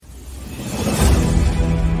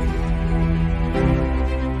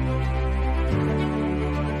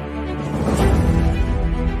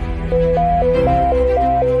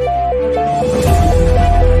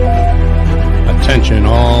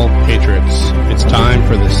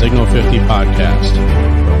Signal 50 podcast,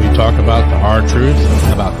 where we talk about the hard truth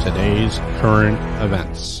about today's current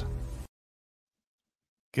events.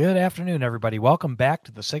 Good afternoon, everybody. Welcome back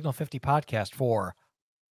to the Signal 50 podcast for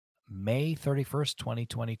May 31st,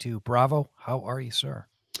 2022. Bravo, how are you, sir?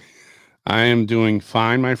 I am doing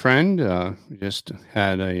fine, my friend. We just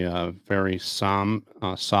had a very solemn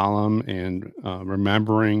and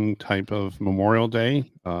remembering type of Memorial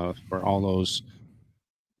Day for all those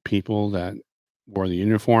people that wore the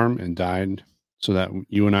uniform and died so that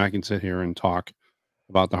you and I can sit here and talk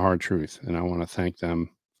about the hard truth. And I want to thank them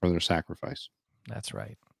for their sacrifice. That's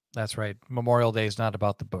right. That's right. Memorial Day is not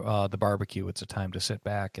about the barbecue. It's a time to sit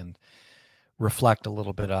back and reflect a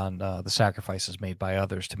little bit on the sacrifices made by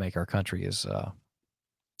others to make our country as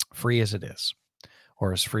free as it is,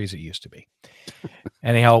 or as free as it used to be.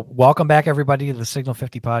 Anyhow, welcome back, everybody, to the Signal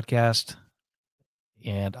 50 podcast.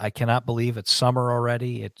 And I cannot believe it's summer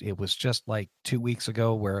already. It was just like 2 weeks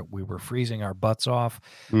ago where we were freezing our butts off,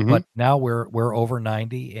 but now we're over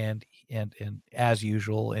 90, and as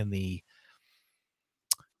usual in the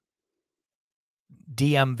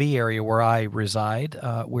DMV area where I reside,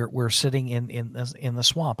 we're sitting in the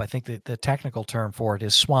swamp. I think that the technical term for it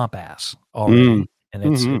is swamp ass already, and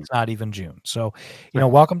it's not even June. So,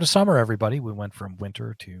 welcome to summer, everybody. We went from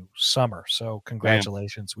winter to summer. So,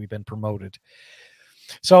 congratulations, we've been promoted.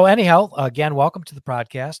 So, anyhow, again, welcome to the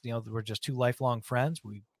podcast. We're just two lifelong friends.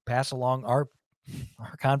 We pass along our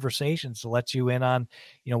conversations to let you in on,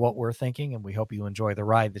 what we're thinking, and we hope you enjoy the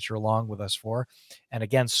ride that you're along with us for. And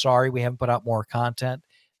again, sorry we haven't put out more content.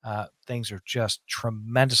 Things are just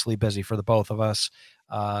tremendously busy for the both of us,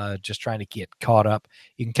 just trying to get caught up.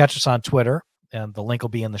 You can catch us on Twitter, and the link will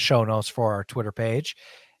be in the show notes for our Twitter page.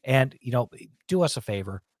 And, do us a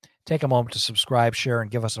favor. Take a moment to subscribe, share,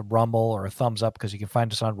 and give us a rumble or a thumbs up, because you can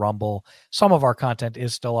find us on Rumble. Some of our content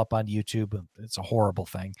is still up on YouTube. It's a horrible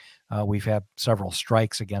thing. We've had several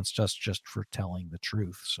strikes against us just for telling the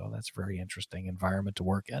truth. So that's a very interesting environment to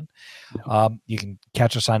work in. You can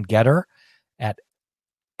catch us on Getter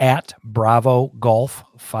at Bravo Golf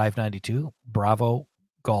 592, Bravo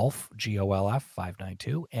Golf, GOLF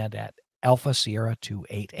 592, and at Alpha Sierra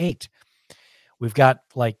 288. We've got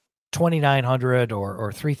like 2,900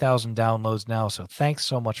 or 3,000 downloads now. So thanks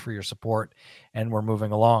so much for your support, and we're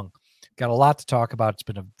moving along. Got a lot to talk about. It's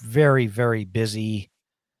been a very, very busy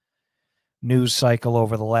news cycle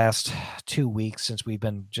over the last 2 weeks since we've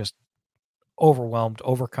been just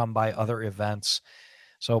overcome by other events.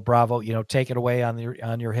 So Bravo, take it away on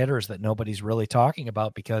your hitters that nobody's really talking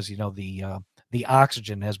about, because, the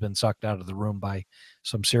oxygen has been sucked out of the room by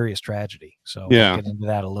some serious tragedy. So we'll get into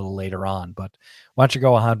that a little later on, but why don't you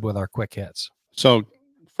go ahead with our quick hits? So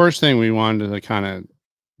first thing we wanted to kind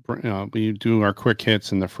of, we do our quick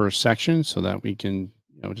hits in the first section so that we can,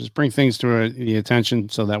 just bring things to the attention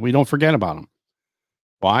so that we don't forget about them.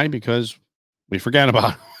 Why? Because we forget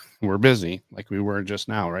about them. We're busy, like we were just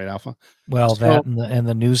now, right, Alpha? Well, that and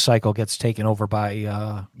the news cycle gets taken over by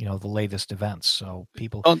the latest events. So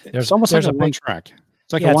people, it's almost like a one track.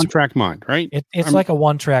 It's like a one track mind, right? It's like a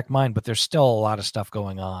one track mind, but there's still a lot of stuff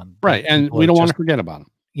going on, right? And we don't want to forget about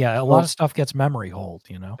them. Yeah, a lot of stuff gets memory hold.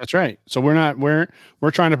 That's right. So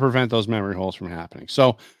we're trying to prevent those memory holes from happening.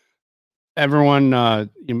 So everyone,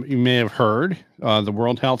 you may have heard, the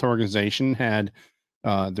World Health Organization had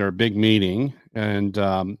their big meeting,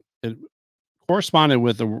 and it corresponded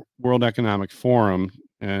with the World Economic Forum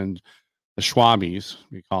and the Schwabies,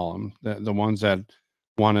 we call them, the ones that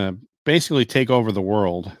want to basically take over the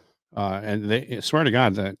world. And they swear to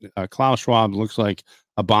God that Klaus Schwab looks like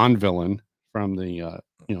a Bond villain from the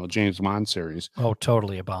James Bond series. Oh,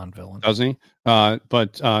 totally a Bond villain, doesn't he?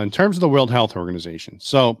 But in terms of the World Health Organization,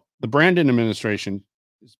 so the Brandon administration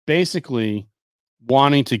is basically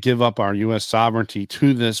wanting to give up our U.S. sovereignty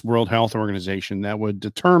to this World Health Organization that would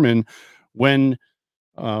determine when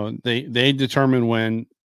they determine when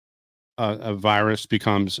a virus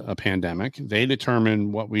becomes a pandemic. They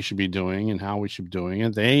determine what we should be doing and how we should be doing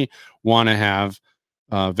it. They want to have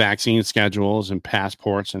vaccine schedules and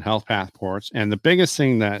passports and health passports. And the biggest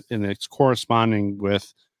thing and it's corresponding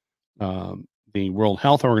with the World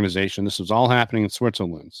Health Organization, this was all happening in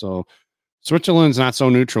Switzerland. So Switzerland's not so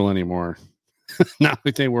neutral anymore. Not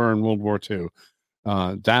like they were in World War II.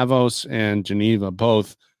 Davos and Geneva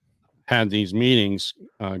both had these meetings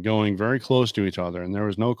going very close to each other, and there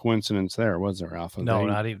was no coincidence there, was there, Alpha? No,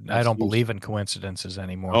 not even. I don't believe in coincidences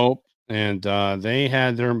anymore. Oh, and they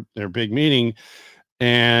had their big meeting,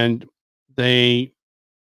 and the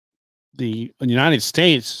United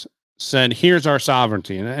States said, "Here's our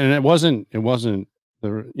sovereignty," and it wasn't it was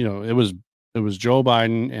Joe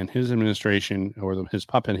Biden and his administration, or his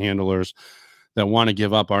puppet handlers, that want to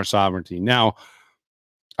give up our sovereignty. Now,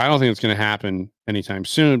 I don't think it's going to happen anytime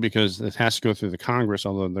soon because it has to go through the Congress,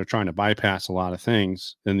 although they're trying to bypass a lot of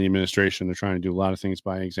things in the administration. They're trying to do a lot of things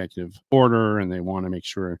by executive order, and they want to make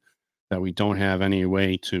sure that we don't have any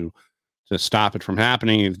way to stop it from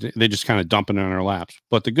happening. They just kind of dump it on our laps.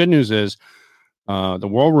 But the good news is the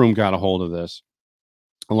War Room got a hold of this,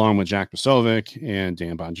 along with Jack Posobiec and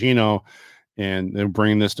Dan Bongino, and they're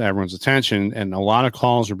bringing this to everyone's attention. And a lot of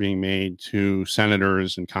calls are being made to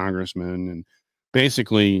senators and congressmen, and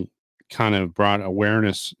basically kind of brought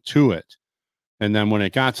awareness to it. And then when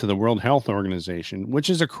it got to the World Health Organization, which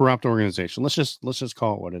is a corrupt organization, let's just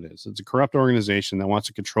call it what it is. It's a corrupt organization that wants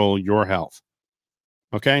to control your health.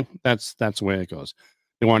 Okay, that's the way it goes.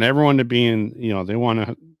 They want everyone to be in, they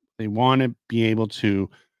want to be able to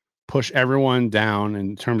push everyone down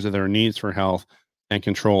in terms of their needs for health and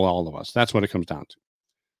control all of us. That's what it comes down to.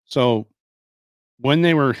 So when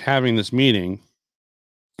they were having this meeting,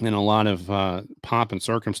 in a lot of pomp and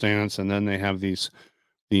circumstance, and then they have these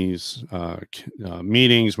meetings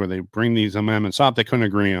where they bring these amendments up, they couldn't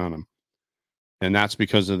agree on them, and that's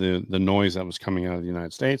because of the noise that was coming out of the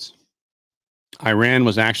United States. Iran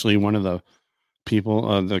was actually one of the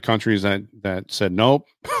people, the countries that said nope,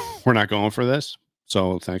 we're not going for this.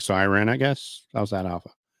 So thanks to Iran, I guess. How's that, Alpha?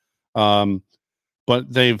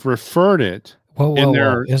 But they've referred it. Whoa.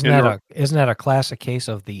 Isn't that a classic case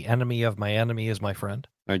of the enemy of my enemy is my friend?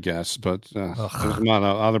 I guess, but there's a lot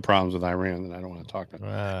of other problems with Iran that I don't want to talk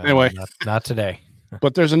about. Anyway, not today.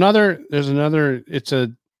 But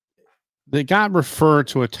they got referred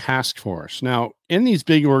to a task force. Now, in these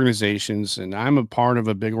big organizations, and I'm a part of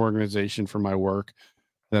a big organization for my work,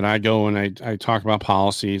 that I go and I talk about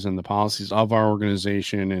policies and the policies of our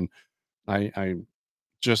organization. And I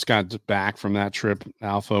just got back from that trip,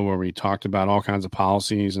 Alpha, where we talked about all kinds of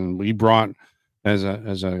policies, and we brought as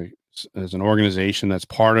an organization that's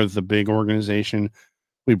part of the big organization,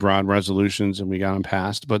 we brought resolutions and we got them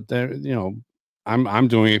passed. But I'm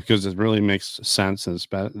doing it because it really makes sense and it's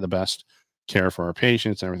the best care for our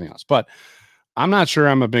patients and everything else. But I'm not sure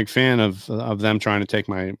I'm a big fan of them trying to take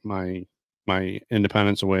my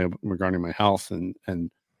independence away regarding my health, and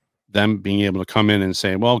them being able to come in and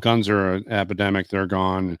say, well, guns are an epidemic, they're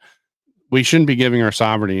gone. We shouldn't be giving our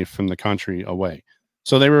sovereignty from the country away.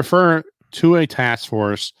 So they refer to a task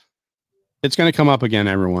force. It's going to come up again,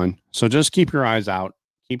 everyone. So just keep your eyes out,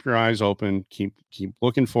 keep your eyes open, keep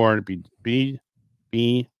looking for it.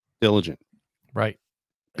 Be diligent. Right.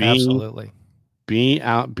 Absolutely.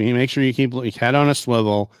 Make sure you keep your head on a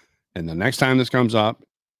swivel. And the next time this comes up,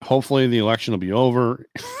 hopefully the election will be over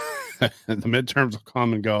and the midterms will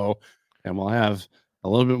come and go, and we'll have a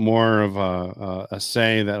little bit more of a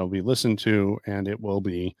say that'll be listened to, and it will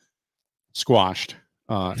be squashed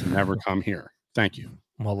and never come here. Thank you.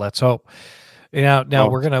 Well, let's hope. Now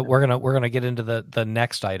we're gonna get into the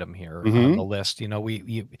next item here on the list.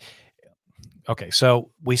 Okay,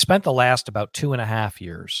 so we spent the last about 2.5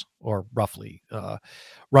 years, or roughly,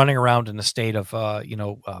 running around in a state of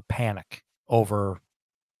panic over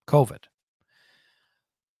COVID,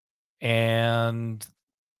 and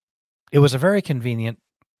it was a very convenient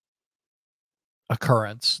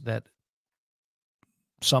occurrence that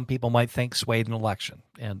some people might think swayed an election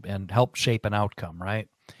and helped shape an outcome, right?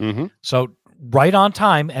 Mm-hmm. So right on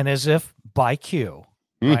time, and as if by cue,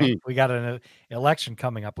 right? We got an election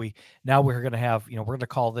coming up. We're going to have, we're going to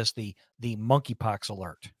call this the monkeypox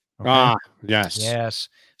alert. Okay? Yes. Yes.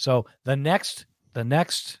 So the next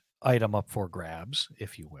item up for grabs,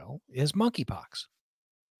 if you will, is monkeypox.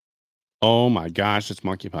 Oh my gosh, it's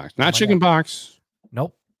monkeypox. Not chickenpox.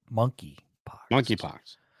 Nope. Monkeypox.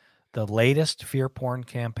 Monkeypox. The latest fear porn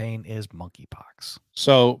campaign is monkeypox.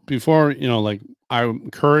 So before, I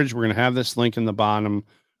encourage, we're going to have this link in the bottom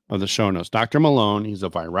of the show notes. Dr. Malone, he's a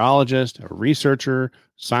virologist, a researcher,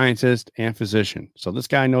 scientist, and physician. So this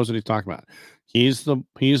guy knows what he's talking about. He's the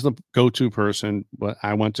go-to person. But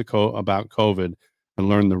I went to about COVID and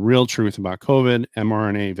learned the real truth about COVID,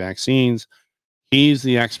 mRNA vaccines. He's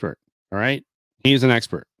the expert. All right. He's an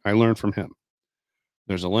expert. I learned from him.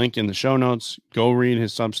 There's a link in the show notes. Go read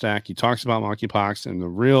his Substack. He talks about monkeypox, and the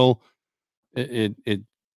real, it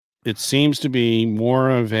seems to be more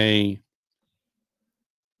of a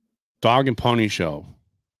dog and pony show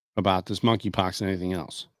about this monkeypox than anything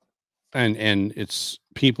else. And it's,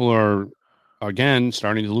 people are again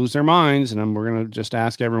starting to lose their minds. And we're going to just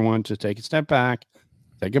ask everyone to take a step back,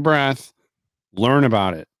 take a breath, learn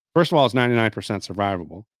about it. First of all, it's 99%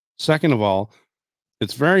 survivable. Second of all,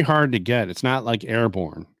 it's very hard to get. It's not like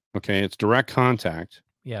airborne. Okay. It's direct contact.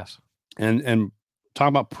 Yes. And talk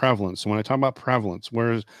about prevalence. So when I talk about prevalence,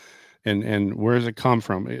 whereas And where does it come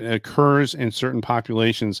from? It occurs in certain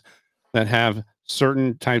populations that have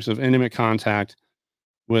certain types of intimate contact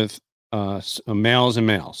with males and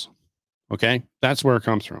males. Okay, that's where it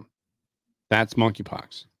comes from. That's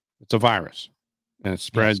monkeypox. It's a virus, and it's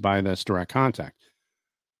spread by this direct contact.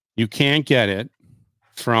 You can't get it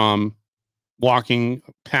from walking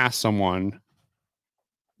past someone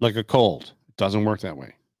like a cold. It doesn't work that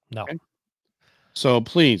way. No. Okay? So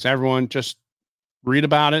please, everyone, just read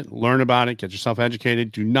about it, learn about it, get yourself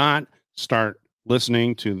educated. Do not start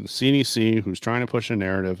listening to the CDC who's trying to push a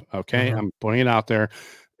narrative. Okay, I'm putting it out there.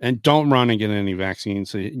 And don't run and get any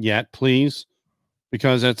vaccines yet, please,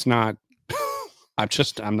 because it's not.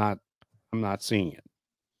 I'm not seeing it.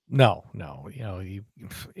 No.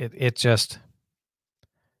 It just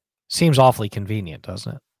seems awfully convenient,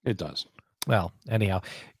 doesn't it? It does. Well, anyhow,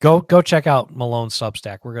 go check out Malone's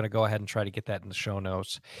Substack. We're going to go ahead and try to get that in the show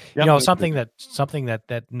notes. Yep, something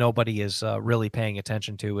that nobody is really paying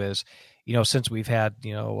attention to is, since we've had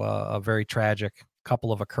a very tragic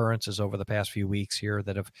couple of occurrences over the past few weeks here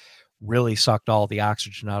that have really sucked all the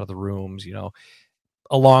oxygen out of the rooms,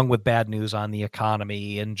 along with bad news on the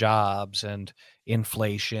economy and jobs and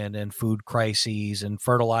inflation and food crises and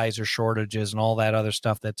fertilizer shortages and all that other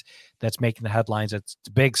stuff that's making the headlines. It's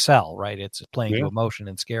a big sell, right? It's playing to emotion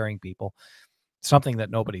and scaring people. Something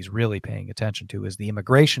that nobody's really paying attention to is the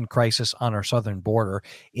immigration crisis on our southern border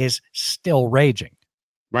is still raging.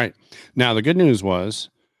 Right. Now, the good news was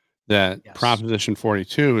that Proposition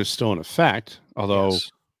 42 is still in effect, although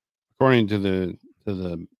according to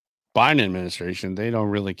the Biden administration, they don't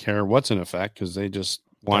really care what's in effect because they just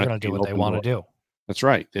want to do what they want to do. That's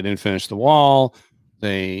right. They didn't finish the wall.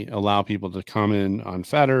 They allow people to come in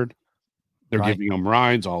unfettered. They're giving them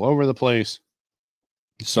rides all over the place.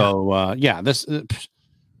 So,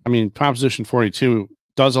 Proposition 42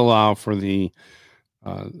 does allow for the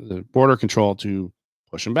border control to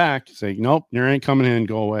push them back, say, nope, you ain't coming in,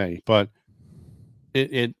 go away. But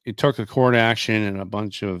it took a court action and a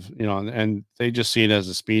bunch of, and they just see it as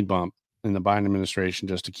a speed bump in the Biden administration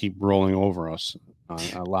just to keep rolling over us,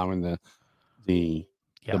 allowing the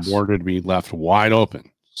border to be left wide open.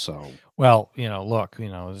 So, well, look,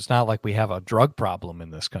 it's not like we have a drug problem in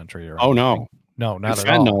this country. Or no, not at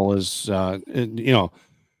all. Fentanyl is,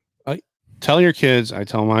 I tell your kids, I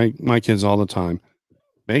tell my kids all the time,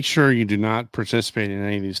 make sure you do not participate in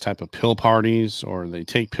any of these type of pill parties, or they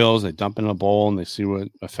take pills, they dump in a bowl, and they see what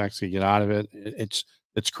effects they get out of it.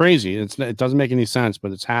 It's crazy. It doesn't make any sense,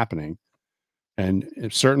 but it's happening. And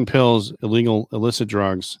if certain pills, illicit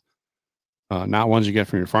drugs, not ones you get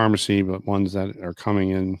from your pharmacy, but ones that are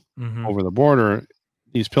coming in over the border,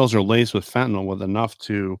 these pills are laced with fentanyl with enough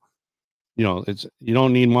to, you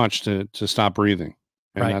don't need much to stop breathing.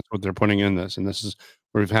 And that's what they're putting in this. And this is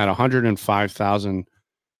where we've had 105,000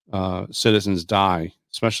 citizens die.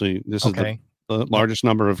 Especially this is the largest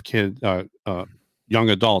number of young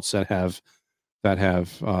adults that have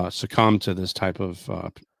succumbed to this type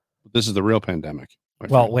of. This is the real pandemic.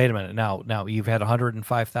 Well, wait a minute. Now you've had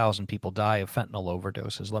 105,000 people die of fentanyl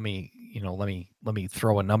overdoses. Let me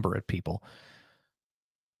throw a number at people.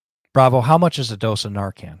 Bravo. How much is a dose of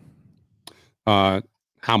Narcan?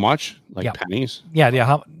 How much? Pennies? Yeah.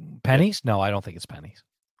 How pennies? No, I don't think it's pennies.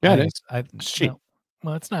 Yeah, it's cheap. No.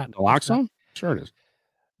 Well, it's not. Naloxone? Sure it is.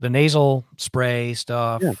 The nasal spray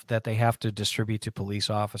stuff that they have to distribute to police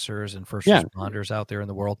officers and first responders out there in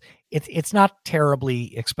the world. It's not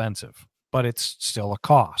terribly expensive, but it's still a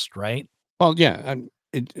cost, right? Well, yeah.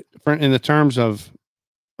 In the terms of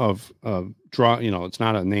drug, it's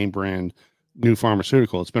not a name brand new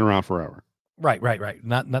pharmaceutical. It's been around forever. Right.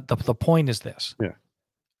 Not the point is this. Yeah.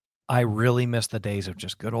 I really miss the days of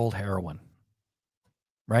just good old heroin.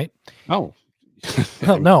 Right? Oh.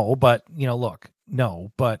 Well, no, but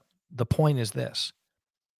but the point is this.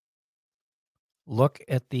 Look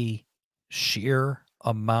at the sheer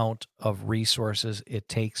amount of resources it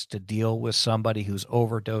takes to deal with somebody who's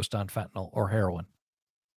overdosed on fentanyl or heroin.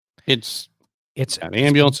 It's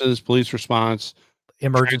ambulances, police response,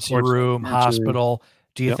 emergency room, hospital.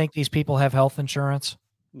 Do you think these people have health insurance?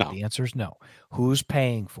 No. The answer is no. Who's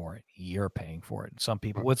paying for it? You're paying for it. Some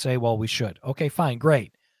people would say, well, we should. Okay, fine,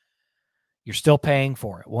 great. You're still paying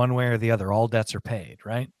for it one way or the other. All debts are paid,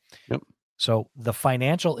 right? Yep. So the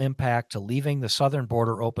financial impact to leaving the southern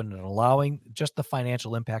border open and allowing just the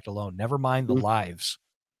financial impact alone, never mind the lives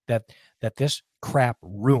that this crap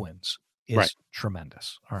ruins, is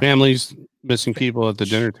tremendous. Right. Families missing people at the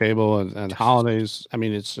dinner table and holidays. I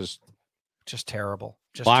mean, it's just terrible.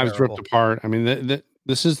 Lives ripped apart. I mean,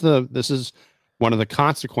 this is one of the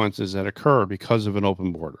consequences that occur because of an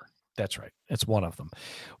open border. That's right. It's one of them.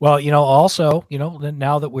 Well, also,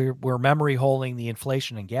 now that we're memory holding the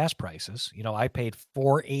inflation in gas prices, I paid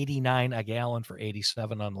 $4.89 a gallon for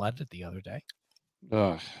 87 unleaded the other day.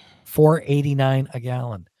 $4.89 a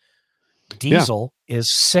gallon. Diesel is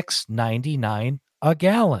 $6.99 a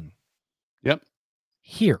gallon. Yep.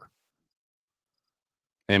 Here.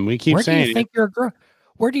 And we keep saying,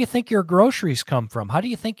 where do you think your groceries come from? How do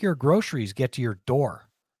you think your groceries get to your door?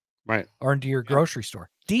 Right. Or into your grocery store?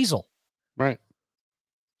 Diesel. Right.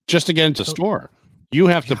 Just to get into store, you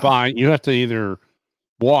have to either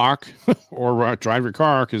walk or drive your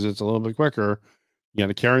car because it's a little bit quicker. You got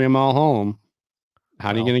to carry them all home.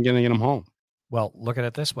 How are you going to get them home? Well, look at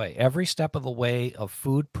it this way. Every step of the way of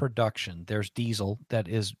food production, there's diesel that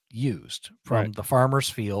is used from the farmer's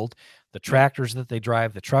field, the tractors that they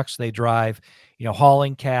drive, the trucks they drive,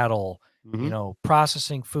 hauling cattle,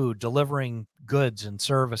 processing food, delivering goods and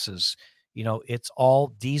services. It's all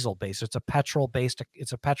diesel based. It's a petrol based.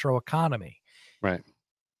 It's a petro economy. Right.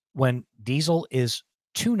 When diesel is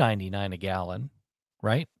 $2.99 a gallon,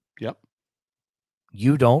 right? Yep.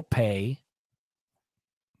 You don't pay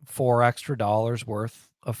 $4 extra worth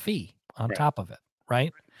of fee on top of it,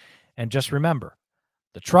 right? And just remember,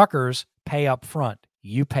 the truckers pay up front,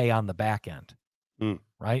 you pay on the back end,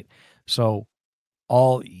 right? So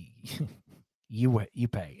all you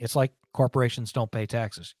pay. It's like corporations don't pay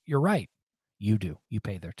taxes. You're right. You do. You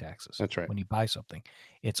pay their taxes. That's right. When you buy something,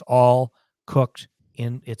 it's all cooked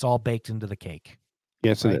in. It's all baked into the cake.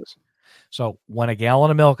 Yes, right? It is. So when a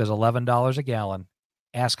gallon of milk is $11 a gallon,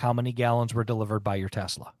 ask how many gallons were delivered by your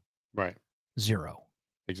Tesla. Right. 0.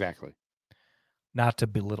 Exactly. Not to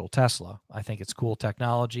belittle Tesla. I think it's cool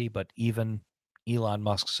technology, but even Elon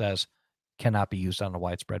Musk says cannot be used on a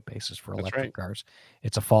widespread basis for electric cars.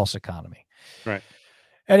 It's a false economy. Right.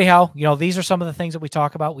 Anyhow, these are some of the things that we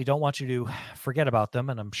talk about. We don't want you to forget about them,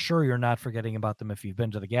 and I'm sure you're not forgetting about them if you've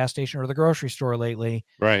been to the gas station or the grocery store lately.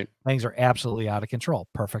 Right. Things are absolutely out of control.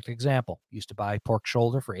 Perfect example. Used to buy pork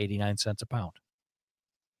shoulder for 89 cents a pound.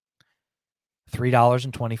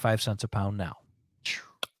 $3.25 a pound now.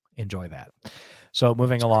 Enjoy that. So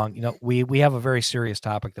moving along, we have a very serious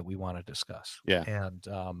topic that we want to discuss. Yeah.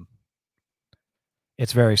 And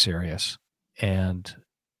it's very serious. And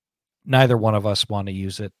neither one of us want to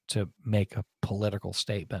use it to make a political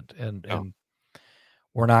statement. And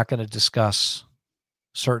we're not going to discuss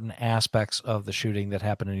certain aspects of the shooting that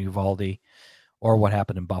happened in Uvalde or what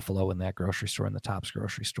happened in Buffalo in that grocery store, in the Tops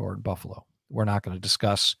grocery store in Buffalo. We're not going to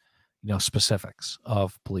discuss specifics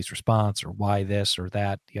of police response or why this or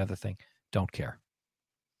that, the other thing. Don't care.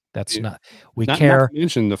 That's not care. Not to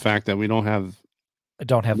mention the fact that we don't have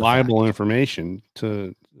reliable information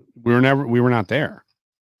we were not there.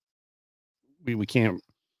 We can't,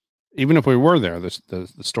 even if we were there, the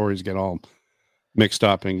stories get all mixed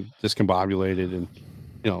up and discombobulated,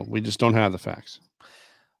 and we just don't have the facts.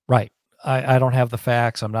 Right. I don't have the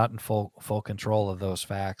facts. I'm not in full control of those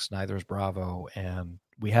facts. Neither is Bravo, and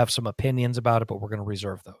we have some opinions about it, but we're going to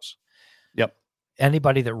reserve those. Yep.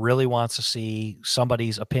 Anybody that really wants to see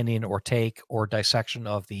somebody's opinion or take or dissection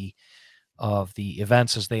of the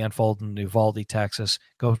events as they unfold in Uvalde, Texas,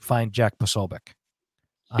 go find Jack Posobiec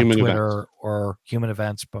on Twitter or Human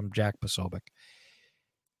Events from Jack Posobiec.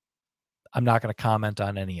 I'm not going to comment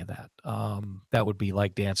on any of that. That would be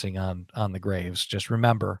like dancing on the graves. Just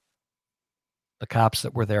remember, the cops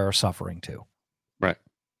that were there are suffering too. Right.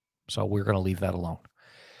 So we're going to leave that alone.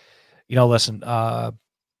 Listen,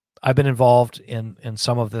 I've been involved in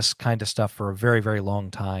some of this kind of stuff for a very, very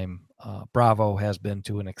long time. Bravo has been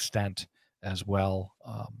to an extent as well,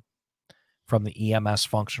 from the EMS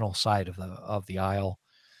functional side of the aisle.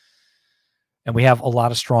 And we have a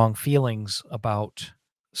lot of strong feelings about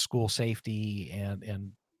school safety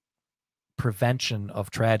and prevention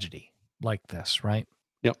of tragedy like this, right?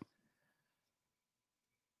 Yep.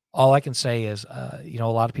 All I can say is, a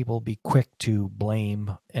lot of people will be quick to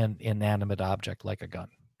blame an inanimate object like a gun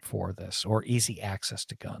for this, or easy access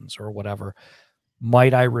to guns or whatever.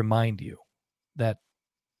 Might I remind you that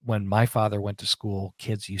when my father went to school,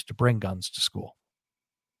 kids used to bring guns to school.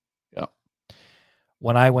 Yeah.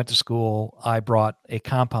 When I went to school, I brought a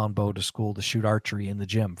compound bow to school to shoot archery in the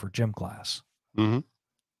gym for gym class. Mm-hmm.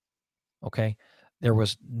 Okay.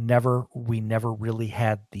 We never really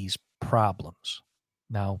had these problems.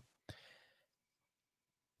 Now,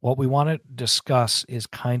 what we want to discuss is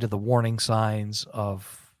kind of the warning signs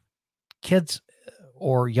of kids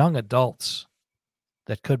or young adults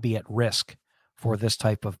that could be at risk for this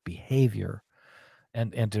type of behavior,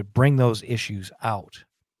 and to bring those issues out.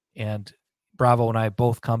 And Bravo and I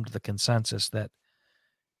both come to the consensus that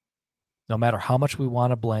no matter how much we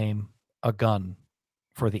want to blame a gun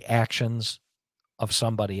for the actions of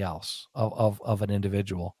somebody else, of an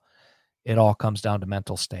individual. It all comes down to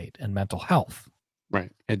mental state and mental health.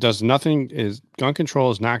 Right. It does nothing. Gun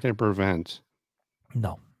control is not going to prevent.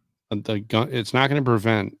 No. It's not going to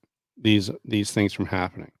prevent these things from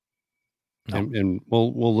happening. No. And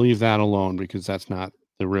we'll leave that alone, because that's not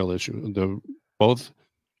the real issue. Both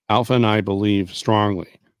Alpha and I believe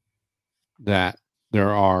strongly that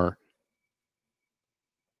there are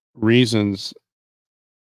reasons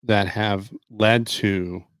that have led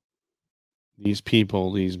to these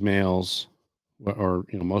people, these males, or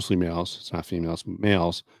mostly males, it's not females,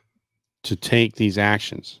 males, to take these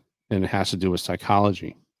actions. And it has to do with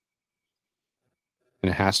psychology. And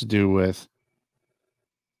it has to do with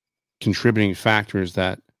contributing factors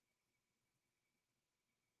that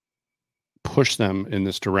push them in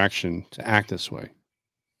this direction to act this way.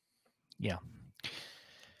 Yeah.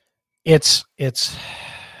 It's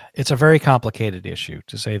a very complicated issue,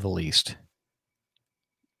 to say the least.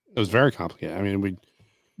 It was very complicated. I mean,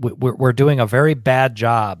 we're doing a very bad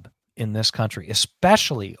job in this country,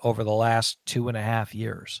 especially over the last 2.5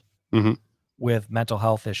 years, with mental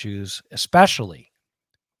health issues, especially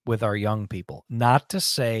with our young people. Not to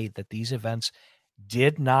say that these events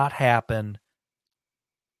did not happen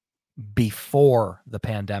before the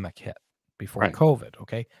pandemic hit, before COVID,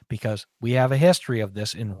 okay? Because we have a history of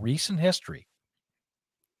this in recent history.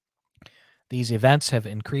 These events have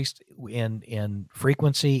increased in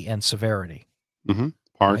frequency and severity.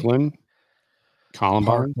 Parkland,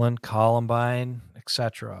 right? Columbine,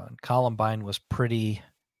 etc. And Columbine was pretty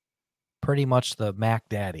much the Mac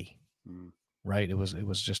Daddy, right? It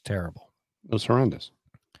was just terrible. It was horrendous.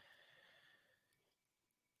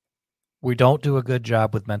 We don't do a good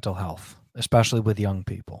job with mental health, especially with young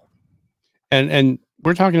people. And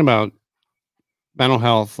we're talking about mental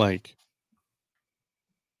health, like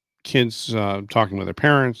kids talking with their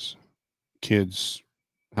parents, kids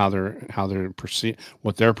how they're perceive,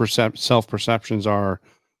 what their self perceptions are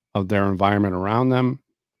of their environment around them,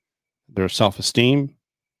 their self-esteem,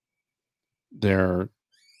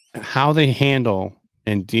 how they handle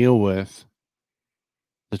and deal with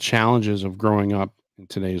the challenges of growing up in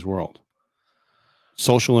today's world.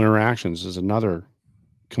 Social interactions is another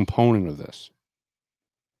component of this.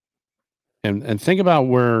 And think about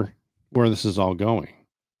where this is all going.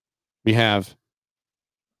 We have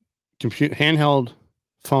handheld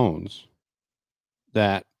phones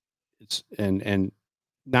that and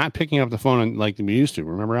not picking up the phone like we used to.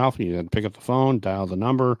 Remember, Alfie, you had to pick up the phone, dial the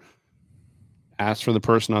number, ask for the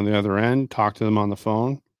person on the other end, talk to them on the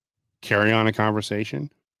phone, carry on a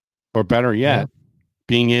conversation, or better yet,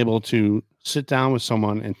 being able to sit down with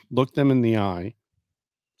someone and look them in the eye,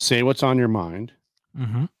 say what's on your mind,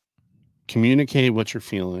 communicate what you're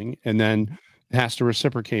feeling, and then it has to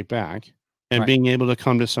reciprocate back, and being able to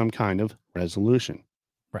come to some kind of resolution.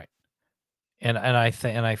 Right. And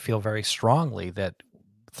I feel very strongly that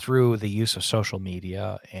through the use of social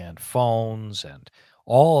media and phones and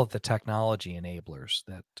all of the technology enablers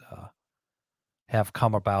that have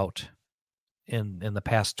come about in the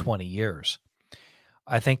past 20 years,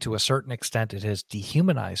 I think to a certain extent it has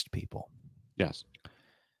dehumanized people. Yes.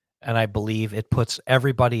 And I believe it puts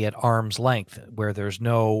everybody at arm's length where there's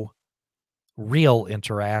no real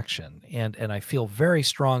interaction. And I feel very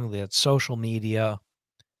strongly that social media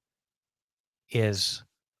is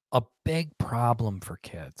a big problem for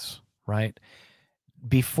kids, right?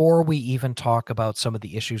 Before we even talk about some of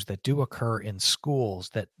the issues that do occur in schools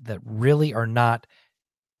that really are not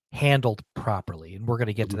handled properly, and we're going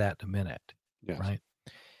to get to that in a minute, right?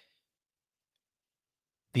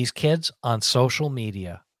 These kids on social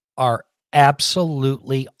media are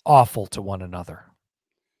absolutely awful to one another.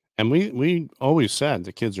 And we always said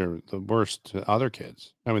the kids are the worst to other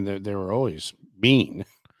kids. I mean, they were always mean.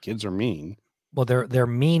 Kids are mean. Well, they're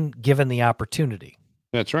mean given the opportunity.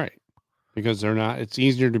 That's right. Because they're not. It's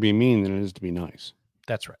easier to be mean than it is to be nice.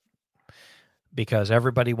 That's right. Because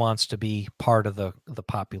everybody wants to be part of the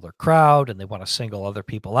popular crowd, and they want to single other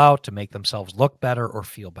people out to make themselves look better or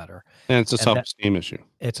feel better. And it's a self-esteem issue.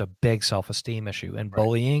 It's a big self-esteem issue, and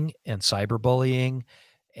bullying and cyberbullying,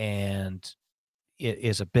 and it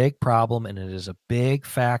is a big problem, and it is a big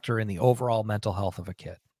factor in the overall mental health of a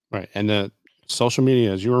kid. Right. And the social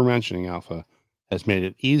media, as you were mentioning, Alpha, has made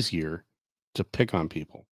it easier to pick on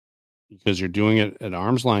people because you're doing it at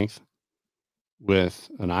arm's length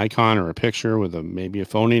with an icon or a picture with maybe a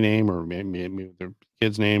phony name or maybe their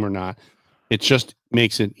kid's name or not. It just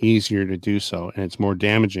makes it easier to do so. And it's more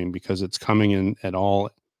damaging because it's coming in at all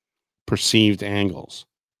perceived angles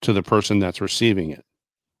to the person that's receiving it.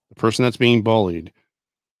 The person that's being bullied,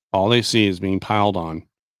 all they see is being piled on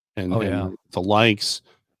and the likes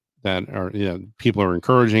that are, people are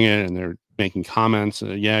encouraging it and they're making comments.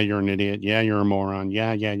 Yeah, you're an idiot. Yeah, you're a moron.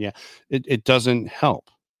 Yeah. It doesn't help.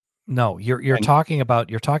 No, you're talking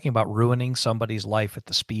about ruining somebody's life at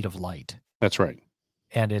the speed of light. That's right.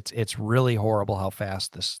 And it's really horrible how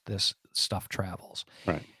fast this stuff travels.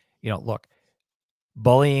 Right. Look,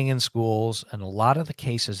 bullying in schools and a lot of the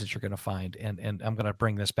cases that you're going to find, and I'm going to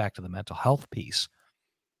bring this back to the mental health piece.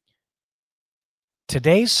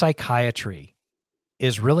 Today's psychiatry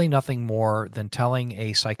is really nothing more than telling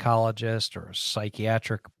a psychologist or a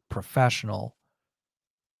psychiatric professional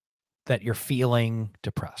that you're feeling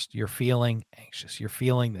depressed, you're feeling anxious, you're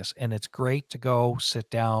feeling this. And it's great to go sit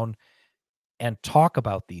down and talk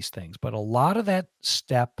about these things. But a lot of that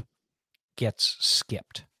step gets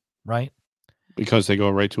skipped, right? Because they go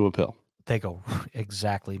right to a pill. They go,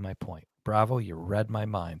 exactly my point. Bravo, you read my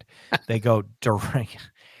mind. They go direct.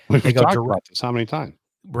 We've talked about this how many times?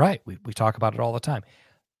 Right. We talk about it all the time.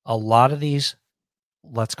 A lot of these,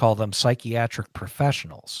 let's call them psychiatric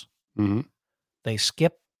professionals, they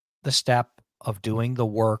skip the step of doing the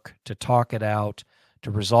work to talk it out,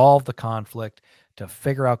 to resolve the conflict, to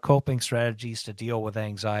figure out coping strategies to deal with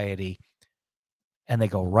anxiety. And they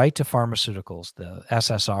go right to pharmaceuticals, the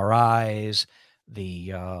SSRIs, the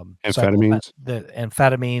amphetamines,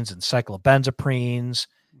 and cyclobenzaprines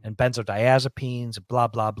and benzodiazepines, blah,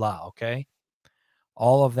 blah, blah. Okay.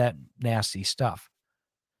 All of that nasty stuff.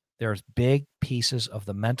 There's big pieces of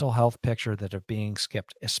the mental health picture that are being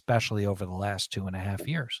skipped, especially over the last 2.5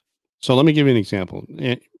 years. So let me give you an example.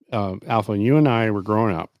 Alpha, you and I were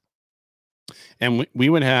growing up, and we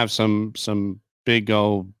would have some big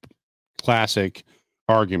old classic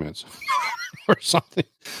arguments or something.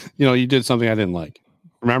 You did something I didn't like.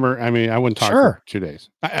 Remember? I mean, I wouldn't talk for 2 days.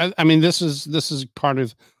 I mean, this is part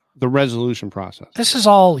of the resolution process. This is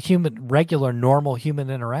all regular, normal human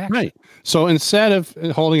interaction. Right. So instead of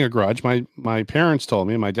holding a grudge, my parents told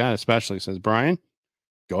me, my dad especially says, Brian,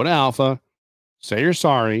 go to Alpha, say you're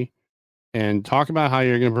sorry, and talk about how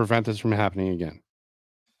you're going to prevent this from happening again.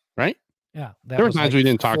 Right? Yeah. There were times we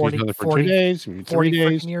didn't talk to each other for 2 days, 3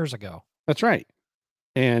 days. Years ago. That's right.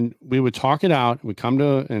 And we would talk it out. We come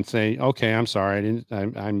to and say, okay, I'm sorry.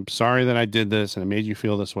 I'm sorry that I did this and it made you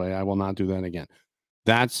feel this way. I will not do that again.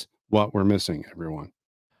 That's what we're missing, everyone.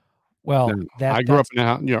 Well, I grew up in a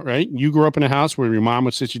house, right? You grew up in a house where your mom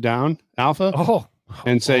would sit you down, Alpha,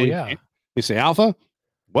 and say, you say, Alpha,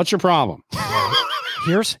 what's your problem?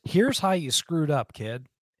 Here's how you screwed up, kid.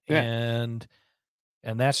 Yeah.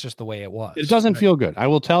 And that's just the way it was. It doesn't feel good. I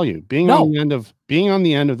will tell you, being on the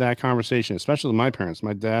end of that conversation, especially with my parents,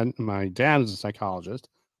 my dad is a psychologist.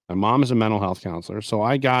 My mom is a mental health counselor. So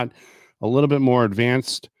I got a little bit more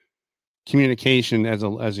advanced communication as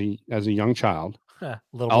a young child. A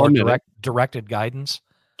little more directed guidance.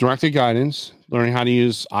 Directed guidance, learning how to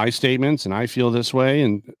use I statements and I feel this way.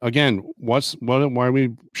 And again, why are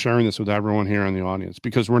we sharing this with everyone here in the audience?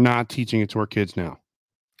 Because we're not teaching it to our kids now.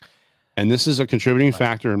 And this is a contributing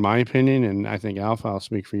factor, in my opinion. And I think, Alpha, I'll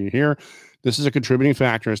speak for you here. This is a contributing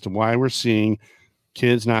factor as to why we're seeing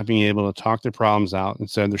kids not being able to talk their problems out.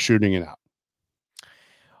 Instead, they're shooting it out.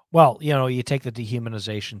 Well, you take the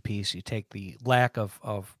dehumanization piece, you take the lack of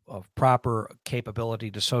proper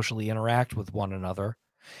capability to socially interact with one another,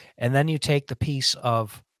 and then you take the piece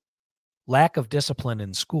of lack of discipline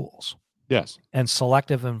in schools. Yes. And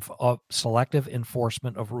selective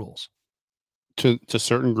enforcement of rules. To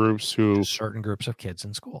certain groups of kids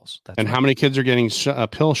in schools. That's and right. How many kids are getting a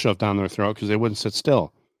pill shoved down their throat because they wouldn't sit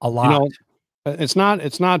still? A lot. It's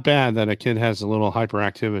not bad that a kid has a little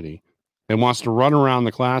hyperactivity and wants to run around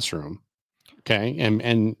the classroom, okay,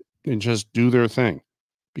 and just do their thing,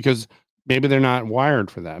 because maybe they're not wired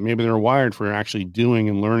for that. Maybe they're wired for actually doing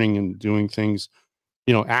and learning and doing things,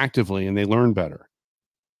 actively, and they learn better.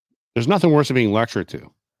 There's nothing worse than being lectured to.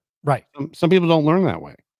 Right. Some people don't learn that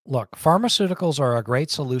way. Look, pharmaceuticals are a great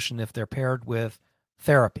solution if they're paired with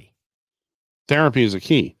therapy. Therapy is a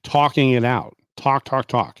key. Talking it out.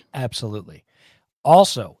 Talk. Absolutely.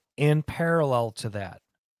 Also, in parallel to that,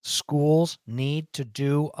 schools need to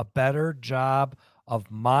do a better job of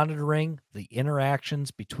monitoring the interactions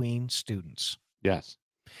between students. Yes.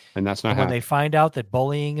 And that's not when they find out that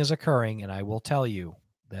bullying is occurring, and I will tell you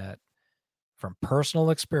that from personal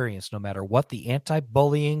experience, no matter what the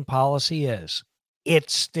anti-bullying policy is,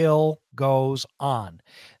 it still goes on.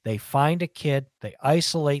 They find a kid, they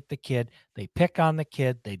isolate the kid, they pick on the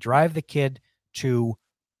kid, they drive the kid to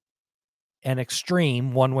an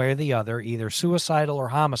extreme one way or the other, either suicidal or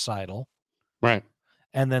homicidal. Right.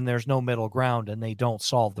 And then there's no middle ground and they don't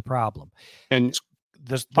solve the problem. And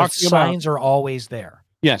the signs are always there.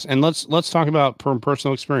 Yes, and let's talk about from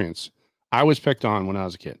personal experience. I was picked on when I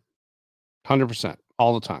was a kid, 100%,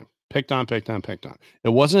 all the time. Picked on, picked on, picked on. It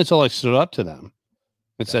wasn't until I stood up to them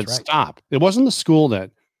and That's said, right. "Stop." It wasn't the school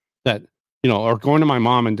that or going to my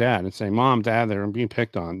mom and dad and saying, "Mom, Dad, they're being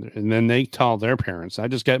picked on," and then they tell their parents. I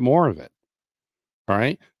just get more of it. All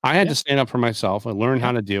right, I had Yeah. to stand up for myself and learn how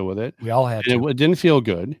Yeah. to deal with it, We all had and to. it didn't feel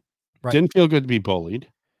good. Right. Didn't feel good to be bullied.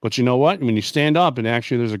 But you know what? When you stand up, and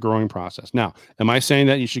actually, there's a growing process. Now, am I saying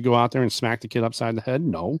that you should go out there and smack the kid upside the head?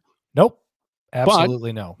 No, Nope. but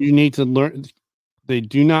Absolutely no. you need to learn. They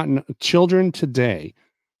do not. Children today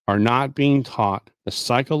are not being taught the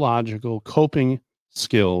psychological coping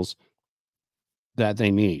skills that they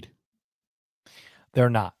need. They're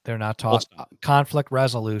not. They're not taught conflict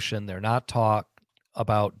resolution. They're not taught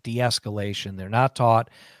about de-escalation. They're not taught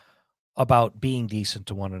about being decent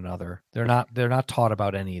to one another. They're not taught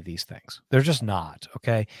about any of these things. They're just not,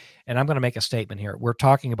 okay? And I'm going to make a statement here. We're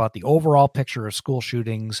talking about the overall picture of school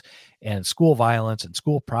shootings and school violence and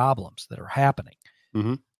school problems that are happening,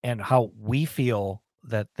 and how we feel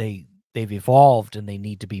that they've evolved and they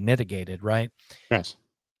need to be mitigated, right? Yes.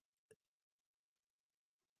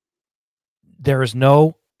 There is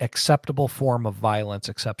no acceptable form of violence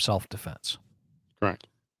except self-defense. Correct.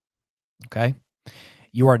 Okay?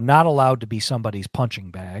 You are not allowed to be somebody's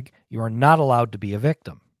punching bag. You are not allowed to be a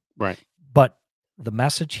victim. Right. But the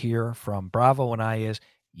message here from Bravo and I is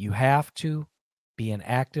you have to be an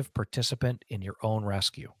active participant in your own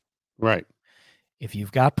rescue. Right. If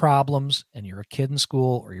you've got problems and you're a kid in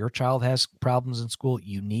school or your child has problems in school,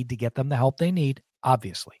 you need to get them the help they need,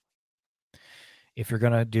 obviously. If you're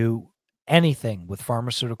going to do anything with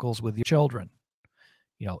pharmaceuticals with your children,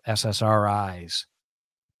 SSRIs,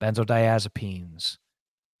 benzodiazepines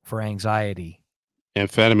for anxiety,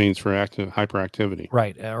 amphetamines for hyperactivity,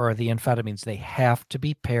 right, or the amphetamines, they have to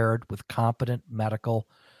be paired with competent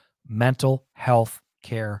mental health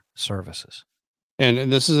care services.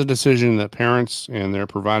 And this is a decision that parents and their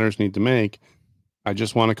providers need to make. I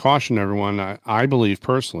just want to caution everyone. I believe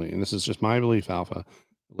personally, and this is just my belief, Alpha,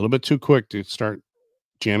 a little bit too quick to start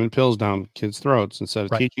jamming pills down kids' throats instead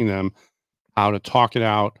of teaching them how to talk it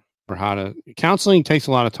out or how to. Counseling takes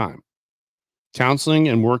a lot of time. Counseling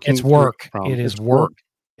and working. It's work. It is work.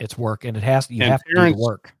 It's work, and it has. You have to do the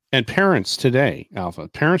work. And parents today, Alpha,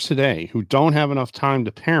 parents today who don't have enough time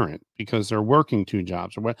to parent because they're working 2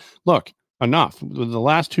 jobs or what. Look, enough. The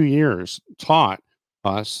last 2 years taught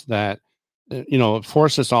us that, it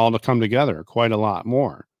forced us all to come together quite a lot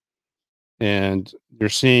more. And you're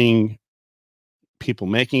seeing people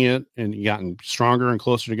making it and gotten stronger and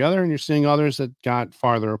closer together, and you're seeing others that got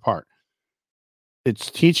farther apart.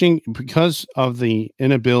 It's teaching because of the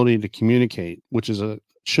inability to communicate, which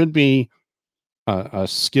should be a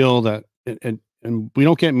skill that, and we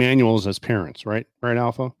don't get manuals as parents, right,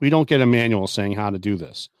 Alpha? We don't get a manual saying how to do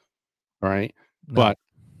this, right? No. But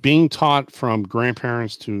being taught from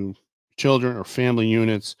grandparents to children or family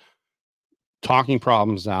units, talking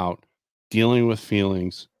problems out, dealing with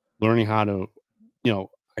feelings, learning how to,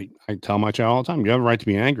 I tell my child all the time, you have a right to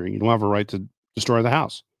be angry. You don't have a right to destroy the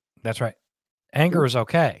house. That's right. Anger is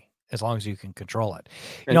okay as long as you can control it.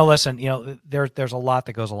 Listen, there's a lot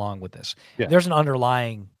that goes along with this. Yeah. There's an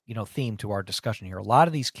underlying, theme to our discussion here. A lot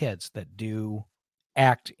of these kids that do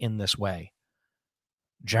act in this way,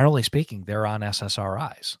 generally speaking, they're on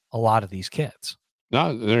SSRIs. A lot of these kids.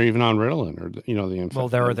 No, they're even on Ritalin or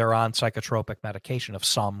they're on psychotropic medication of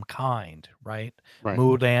some kind, right? Right.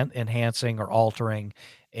 Mood enhancing or altering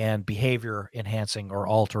and behavior enhancing or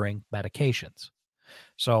altering medications.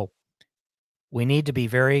 So we need to be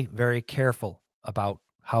very, very careful about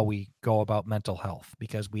how we go about mental health,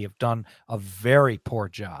 because we have done a very poor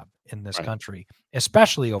job in this country,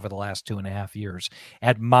 especially over the last 2.5 years,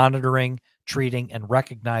 at monitoring, treating, and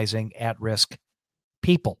recognizing at-risk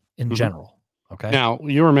people in general. Okay. Now,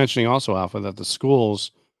 you were mentioning also, Alpha, that the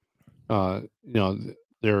schools, they're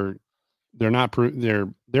doing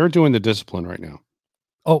the discipline right now.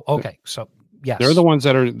 Oh, okay. So yes, they're the ones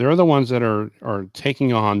that are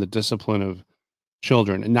taking on the discipline of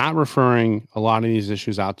children and not referring a lot of these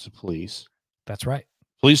issues out to police. That's right.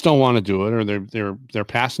 Police don't want to do it, or they're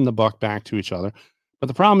passing the buck back to each other. But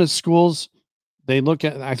the problem is schools,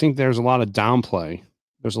 I think there's a lot of downplay.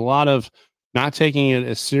 There's a lot of not taking it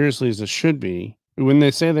as seriously as it should be. When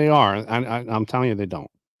they say they are, I'm telling you they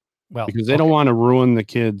don't. Well, because they don't want to ruin the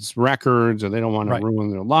kids' records, or they don't want to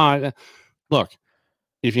ruin their lives. Look,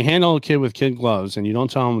 if you handle a kid with kid gloves and you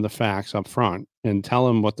don't tell them the facts up front and tell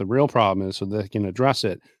them what the real problem is so they can address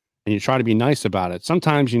it, and you try to be nice about it,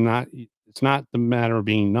 sometimes it's not the matter of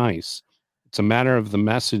being nice. It's a matter of the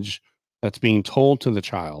message that's being told to the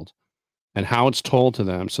child and how it's told to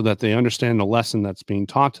them so that they understand the lesson that's being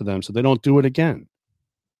taught to them so they don't do it again.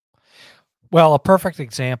 Well, a perfect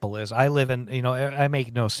example is I live in, I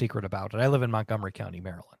make no secret about it. I live in Montgomery County,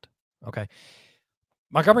 Maryland. Okay.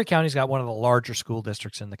 Montgomery County's got one of the larger school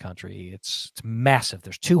districts in the country. It's massive.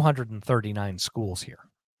 There's 239 schools here.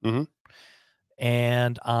 Mm-hmm.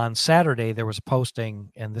 And on Saturday, there was a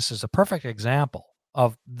posting, and this is a perfect example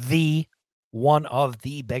of one of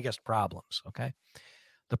the biggest problems. Okay.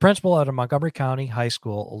 The principal at a Montgomery County high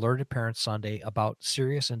school alerted parents Sunday about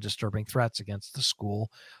serious and disturbing threats against the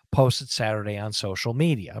school posted Saturday on social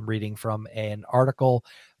media. I'm reading from an article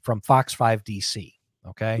from Fox 5 DC.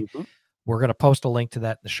 Okay. Mm-hmm. We're going to post a link to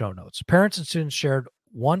that in the show notes. Parents and students shared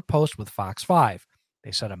one post with Fox 5.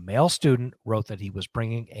 They said a male student wrote that he was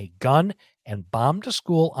bringing a gun and bomb to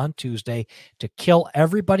school on Tuesday to kill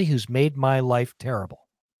everybody who's made my life terrible.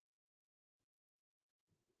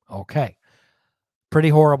 Okay. Pretty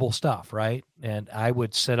horrible stuff, right? And I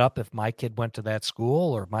would sit up if my kid went to that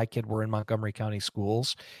school or my kid were in Montgomery County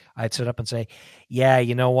schools. I'd sit up and say, yeah,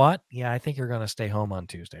 you know what? Yeah, I think you're going to stay home on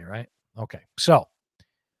Tuesday, right? Okay. So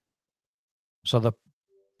the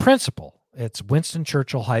principal, it's Winston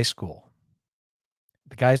Churchill High School.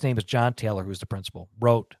 The guy's name is John Taylor, who's the principal,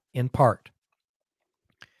 wrote in part,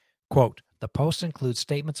 quote, the post includes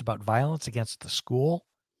statements about violence against the school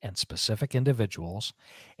and specific individuals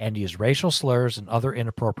and use racial slurs and other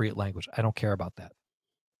inappropriate language. I don't care about that.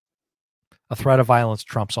 A threat of violence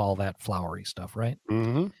trumps all that flowery stuff, right?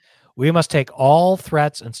 Mm-hmm. We must take all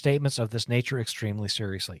threats and statements of this nature extremely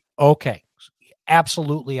seriously. Okay.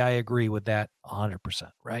 Absolutely. I agree with that 100%,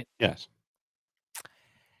 right? Yes.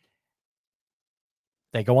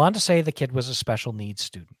 They go on to say the kid was a special needs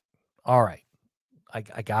student. All right.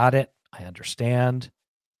 I got it. I understand.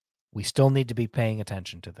 We still need to be paying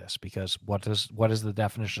attention to this because what is the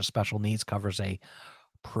definition of special needs covers a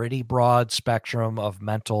pretty broad spectrum of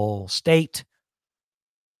mental state,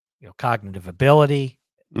 cognitive ability,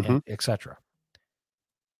 Mm-hmm. etc.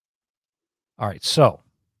 All right. So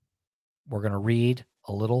we're going to read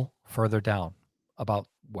a little further down about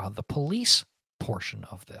the police portion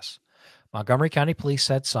of this. Montgomery County Police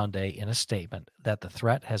said Sunday in a statement that the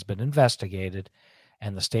threat has been investigated,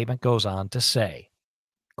 and the statement goes on to say,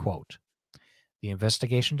 quote, the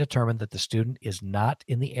investigation determined that the student is not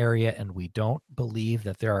in the area and we don't believe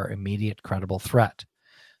that there are immediate credible threat.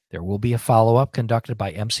 There will be a follow-up conducted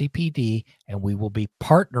by MCPD, and we will be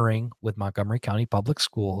partnering with Montgomery County Public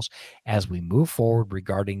Schools as we move forward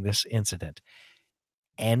regarding this incident.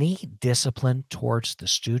 Any discipline towards the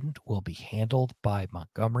student will be handled by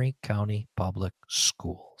Montgomery County Public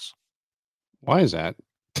Schools. Why is that?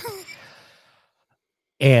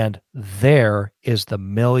 And there is the $1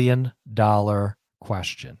 million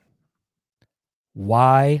question.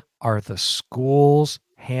 Why are the schools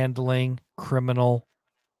handling criminal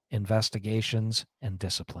investigations and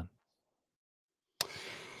discipline?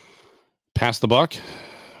 Pass the buck.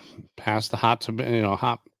 Pass the hot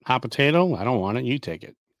potato. I don't want it. You take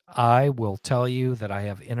it. I will tell you that I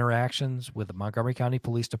have interactions with the Montgomery County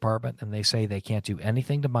Police Department, and they say they can't do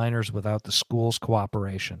anything to minors without the school's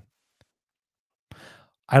cooperation.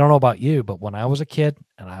 I don't know about you, but when I was a kid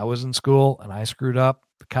and I was in school and I screwed up,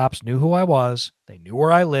 the cops knew who I was. They knew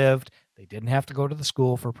where I lived. They didn't have to go to the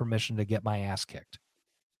school for permission to get my ass kicked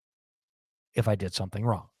if I did something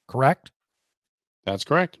wrong. Correct? That's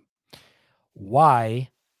correct. Why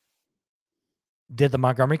did the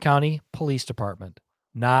Montgomery County Police Department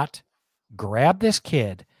not grab this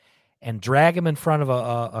kid and drag him in front of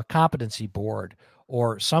a competency board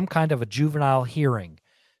or some kind of a juvenile hearing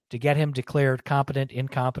to get him declared competent,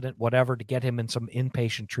 incompetent, whatever, to get him in some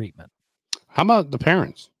inpatient treatment? How about the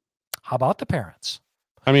parents? How about the parents?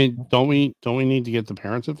 I mean, don't we need to get the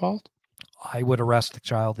parents involved? I would arrest the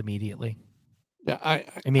child immediately. Yeah, I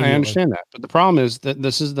understand that, but the problem is that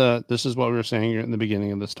this is what we were saying in the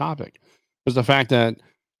beginning of this topic, was the fact that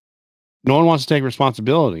no one wants to take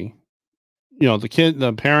responsibility.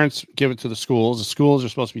 The parents give it to the schools. The schools are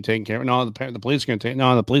supposed to be taking care of it. No, the police are going to take.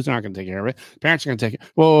 No, the police are not going to take care of it. Parents are going to take it.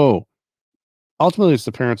 Whoa. Ultimately, it's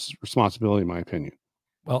the parents' responsibility, in my opinion.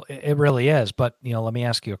 Well, it really is. But let me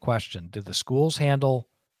ask you a question: do the schools handle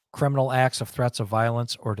criminal acts of threats of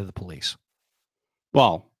violence, or do the police?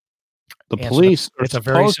 Well, the police. It's a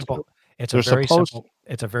very simple. It's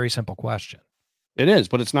a very simple question. It is,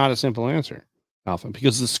 but it's not a simple answer, Alpha,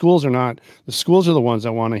 because the schools are the ones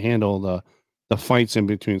that want to handle the fights in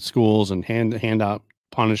between schools and hand out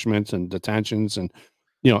punishments and detentions. And,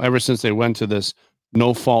 ever since they went to this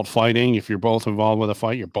no fault fighting, if you're both involved with a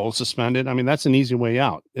fight, you're both suspended. I mean, that's an easy way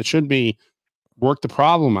out. It should be work the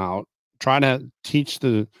problem out, try to teach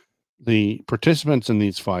the the participants in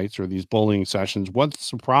these fights or these bullying sessions what's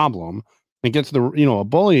the problem, and get to the a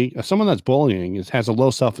bully, someone that's bullying has a low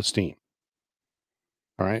self-esteem.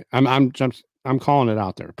 All right, I'm calling it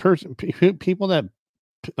out there. People that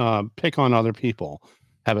pick on other people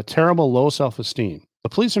have a terrible low self-esteem. The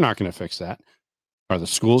police are not going to fix that. Are the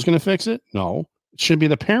schools going to fix it? No, it should be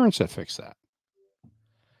the parents that fix that.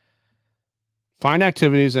 Find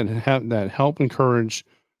activities that help encourage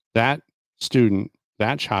that student,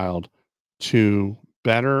 that child, to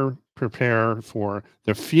better prepare for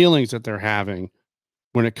the feelings that they're having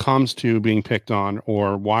when it comes to being picked on,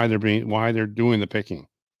 or why they're doing the picking.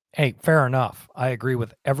 Hey, fair enough. I agree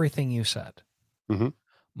with everything you said. Mm-hmm.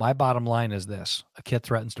 My bottom line is this: a kid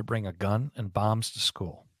threatens to bring a gun and bombs to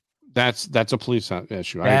school. That's a police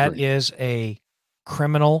issue. That is a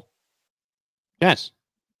criminal. Yes,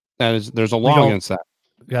 there's a law against that.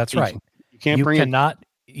 That's right. You can't bring it.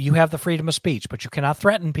 You have the freedom of speech, but you cannot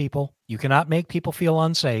threaten people. You cannot make people feel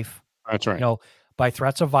unsafe. That's right. By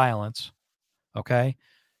threats of violence. Okay.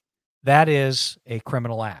 That is a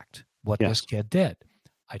criminal act. What this kid did.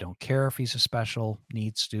 I don't care if he's a special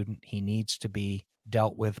needs student. He needs to be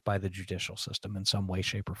dealt with by the judicial system in some way,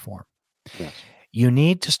 shape, or form. Yes. You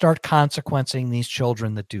need to start consequencing these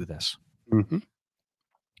children that do this. Mm-hmm.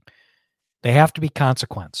 They have to be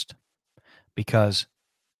consequenced, because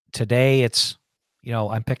today it's,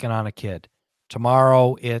 I'm picking on a kid.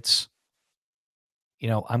 Tomorrow it's,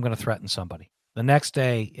 I'm going to threaten somebody. The next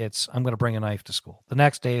day it's, I'm going to bring a knife to school. The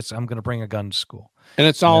next day it's, I'm going to bring a gun to school. And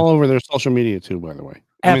it's all over their social media too, by the way.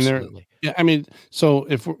 Absolutely. So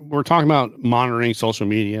if we're talking about monitoring social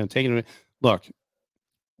media and taking it, look,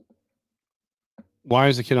 why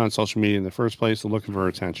is the kid on social media in the first place? They're looking for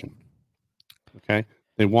attention. Okay.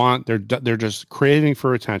 They're just craving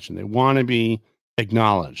for attention. They want to be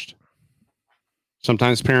acknowledged.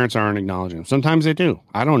 Sometimes parents aren't acknowledging them. Sometimes they do.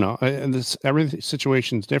 I don't know. And every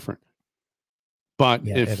situation is different. But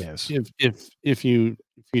if you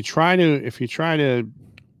try to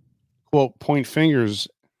quote point fingers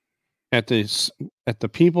at the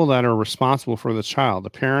people that are responsible for the child,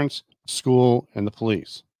 the parents, school, and the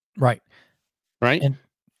police, right, and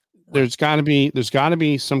there's got to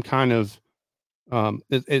be some kind of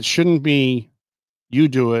it shouldn't be you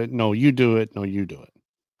do it, no you do it, no you do it.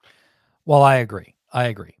 Well, I agree.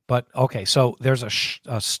 But okay, so there's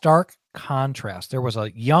a stark contrast. There was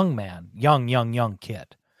a young man, young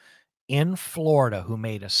kid in Florida who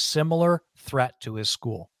made a similar threat to his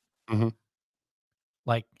school. Mm-hmm.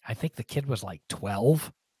 Like, I think the kid was like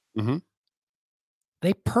 12. Mm-hmm.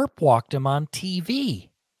 They perp walked him on TV.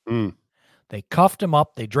 Mm. They cuffed him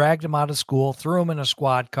up. They dragged him out of school, threw him in a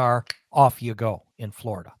squad car. Off you go in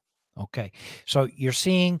Florida. Okay. So you're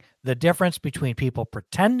seeing the difference between people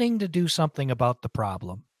pretending to do something about the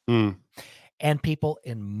problem and people,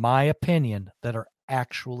 in my opinion, that are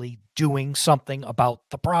actually doing something about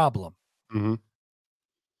the problem. Mm-hmm.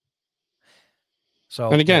 So,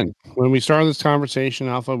 and again, when we started this conversation,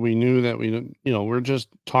 Alpha, we knew that we're just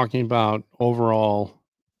talking about overall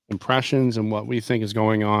impressions and what we think is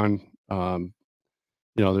going on.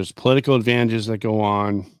 There's political advantages that go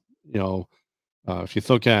on. If you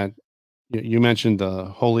look at, you mentioned the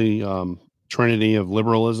holy trinity of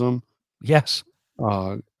liberalism. Yes.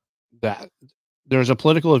 That there's a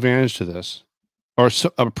political advantage to this, or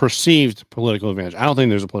a perceived political advantage. I don't think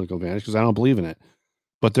there's a political advantage because I don't believe in it.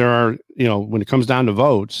 But there are, when it comes down to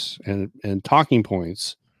votes and talking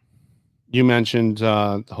points, you mentioned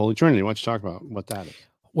the Holy Trinity. Why don't you talk about what that is?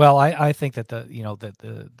 Well, I think that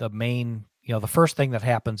the main, the first thing that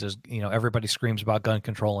happens is, everybody screams about gun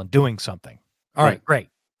control and doing something. All right, great.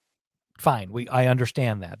 Fine. I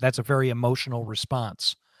understand that. That's a very emotional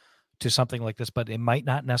response to something like this, but it might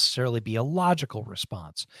not necessarily be a logical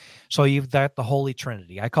response. So you've got the Holy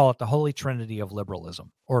Trinity. I call it the Holy Trinity of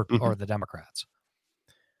liberalism, or the Democrats,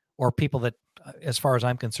 or people that, as far as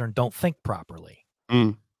I'm concerned, don't think properly.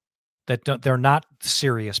 They're not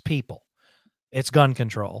serious people. It's gun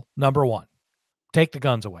control, number one. Take the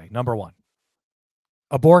guns away, number one.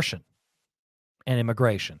 Abortion and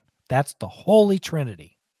immigration. That's the Holy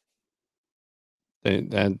Trinity.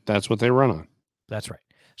 That's what they run on. That's right.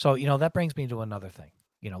 So, that brings me to another thing.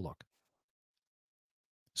 Look,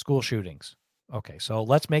 school shootings. Okay, so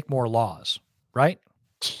let's make more laws, right?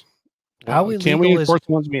 How illegal can we enforce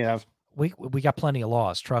the ones we have? We got plenty of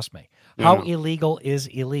laws, trust me. How illegal is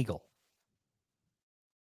illegal?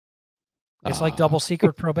 It's like double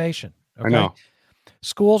secret probation. Okay? I know.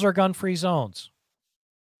 Schools are gun-free zones.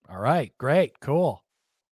 All right, great, cool.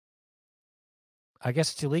 I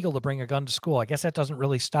guess it's illegal to bring a gun to school. I guess that doesn't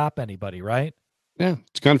really stop anybody, right? Yeah,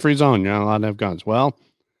 it's gun-free zone. You're not allowed to have guns. Well,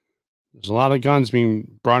 There's a lot of guns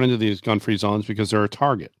being brought into these gun-free zones because they're a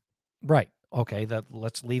target. Right. Okay.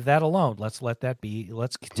 Let's leave that alone. Let's let that be.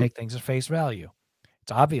 Let's take things at face value.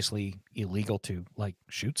 It's obviously illegal to like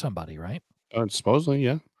shoot somebody, right? Supposedly,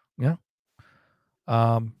 yeah. Yeah.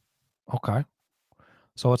 Okay.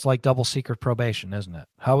 So it's like double secret probation, isn't it?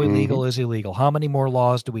 How illegal is illegal? How many more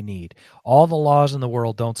laws do we need? All the laws in the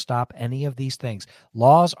world don't stop any of these things.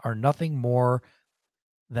 Laws are nothing more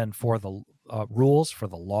than for the rules for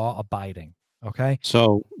the law abiding. Okay.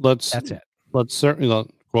 So That's it. Let's certainly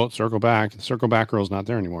quote circle back. The circle back rule is not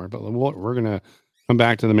there anymore, but we're going to come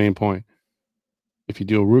back to the main point. If you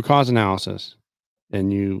do a root cause analysis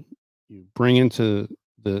and you bring into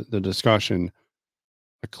the discussion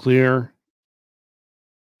a clear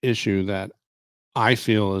issue that I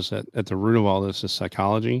feel is at the root of all this is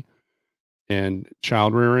psychology and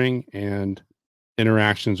child rearing and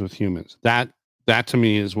interactions with humans. That to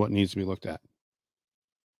me is what needs to be looked at.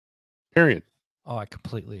 Period. Oh, I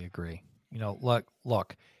completely agree. You know,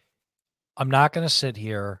 look, I'm not going to sit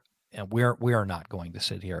here, and we are not going to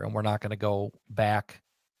sit here, and we're not going to go back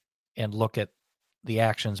and look at the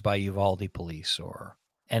actions by Uvalde police or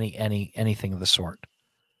anything of the sort.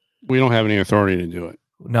 We don't have any authority to do it.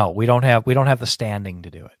 No, we don't have the standing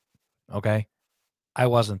to do it. Okay. I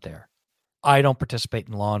wasn't there. I don't participate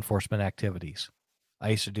in law enforcement activities. I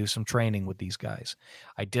used to do some training with these guys.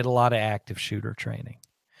 I did a lot of active shooter training.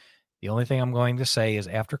 The only thing I'm going to say is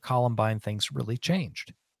after Columbine, things really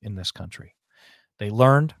changed in this country. They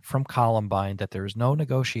learned from Columbine that there is no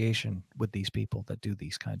negotiation with these people that do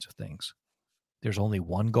these kinds of things. There's only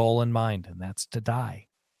one goal in mind, and that's to die.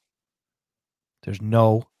 There's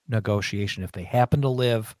no negotiation. If they happen to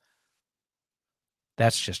live,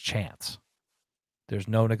 that's just chance. There's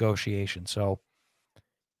no negotiation. So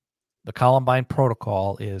the Columbine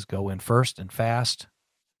protocol is go in first and fast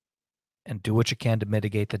and do what you can to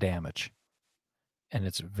mitigate the damage. And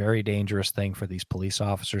it's a very dangerous thing for these police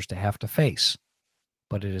officers to have to face,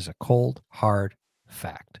 but it is a cold, hard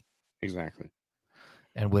fact. Exactly.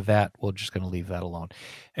 And with that, we're just going to leave that alone.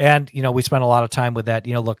 And, you know, we spent a lot of time with that.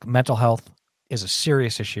 You know, look, mental health is a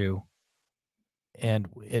serious issue and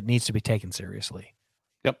it needs to be taken seriously.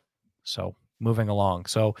 Yep. So moving along.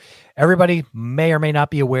 So everybody may or may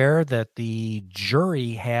not be aware that the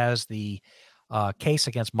jury has the case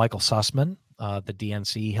against Michael Sussman, the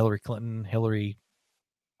DNC Hillary Clinton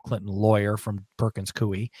lawyer from Perkins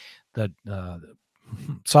Coie. The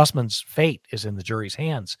Sussman's fate is in the jury's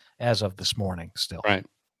hands as of this morning still. Right.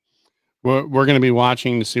 We're going to be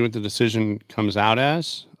watching to see what the decision comes out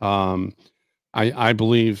as. I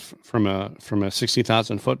believe from a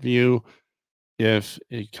 60,000 foot view, if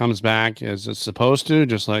it comes back as it's supposed to,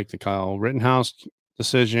 just like the Kyle Rittenhouse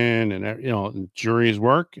decision and, you know, jury's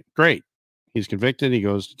work, great. He's convicted. He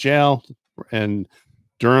goes to jail, and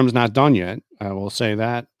Durham's not done yet. I will say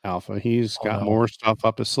that, Alpha. He's got more stuff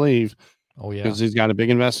up his sleeve. Oh, yeah. Because he's got a big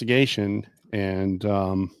investigation, and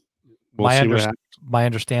we'll see what happens. My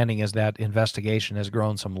understanding is that investigation has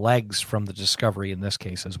grown some legs from the discovery in this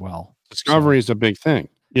case as well. Discovery is a big thing.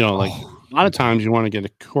 You know, like a lot of times you want to get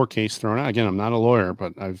a court case thrown out. Again, I'm not a lawyer,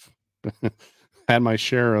 but I've had my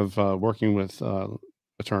share of working with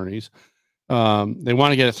attorneys. They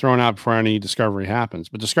want to get it thrown out before any discovery happens,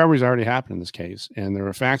 but discovery's already happened in this case, and there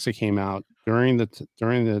were facts that came out during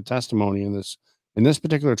the testimony in this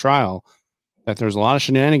particular trial that there's a lot of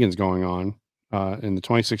shenanigans going on in the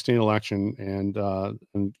 2016 election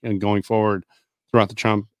and going forward throughout the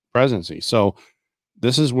Trump presidency. So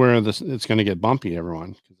this is where it's going to get bumpy,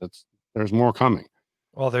 everyone, because there's more coming.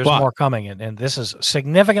 Well, there's more coming, and this is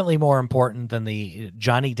significantly more important than the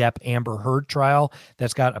Johnny Depp Amber Heard trial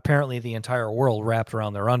that's got apparently the entire world wrapped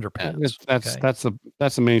around their underpants.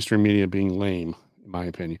 That's the mainstream media being lame, in my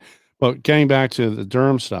opinion. But getting back to the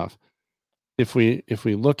Durham stuff, if we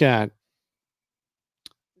look at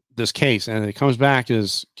this case and it comes back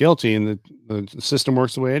as guilty and the system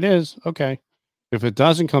works the way it is, okay. If it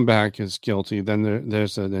doesn't come back as guilty, then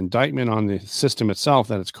there's an indictment on the system itself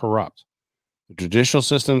that it's corrupt. The judicial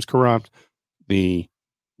system is corrupt. The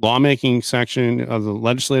lawmaking section of the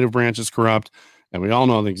legislative branch is corrupt. And we all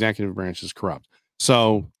know the executive branch is corrupt.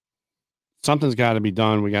 So something's got to be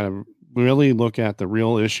done. We got to really look at the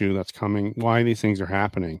real issue that's coming, why these things are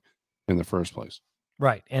happening in the first place.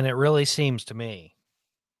 Right. And it really seems to me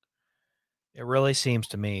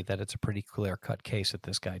that it's a pretty clear-cut case that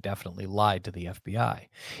this guy definitely lied to the FBI.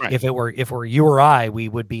 Right. If it were you or I, we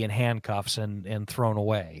would be in handcuffs and thrown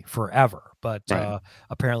away forever. But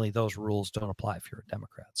apparently those rules don't apply if you're a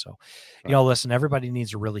Democrat. So, you know, listen, everybody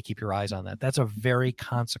needs to really keep your eyes on that. That's a very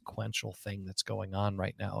consequential thing that's going on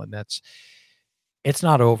right now. And It's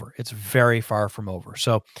not over. It's very far from over.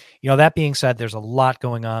 So, that being said, there's a lot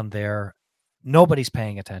going on there. Nobody's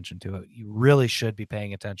paying attention to it. You really should be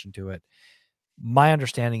paying attention to it. My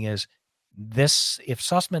understanding is if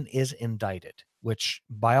Sussman is indicted, which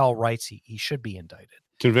by all rights he should be indicted.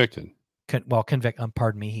 Convicted.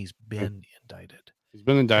 Pardon me, he's been indicted. He's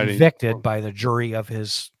been indicted. Convicted by the jury of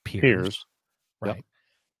his peers. Right. Yep.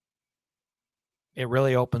 It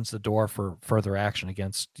really opens the door for further action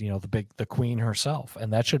against, the queen herself.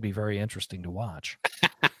 And that should be very interesting to watch.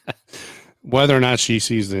 Whether or not she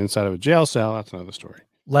sees the inside of a jail cell, that's another story.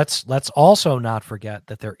 Let's also not forget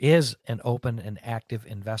that there is an open and active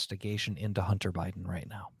investigation into Hunter Biden right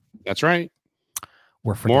now. That's right.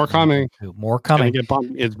 More coming. More coming.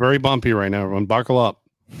 It's very bumpy right now. Everyone buckle up.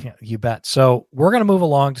 Yeah, you bet. So we're going to move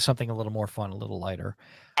along to something a little more fun, a little lighter.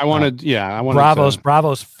 I wanted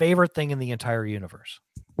Bravo's favorite thing in the entire universe.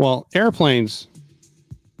 Well, airplanes,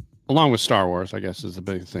 along with Star Wars, I guess, is the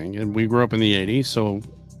big thing. And we grew up in the 80s. So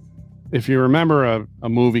if you remember a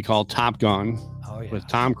movie called Top Gun with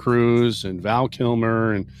Tom Cruise and Val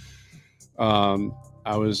Kilmer, and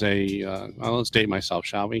I was let's date myself,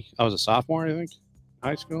 shall we? I was a sophomore, I think,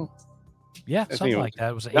 high school. Yeah, something like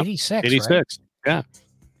that. It was 86. 86. Right? Yeah.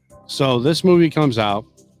 So this movie comes out.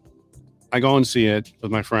 I go and see it with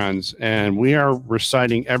my friends, and we are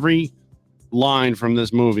reciting every line from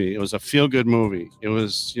this movie. It was a feel-good movie. It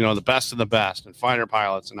was, the best of the best, and fighter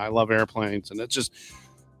pilots, and I love airplanes. And it's just,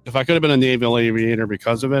 if I could have been a naval aviator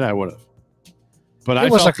because of it, I would have. But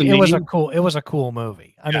it was a cool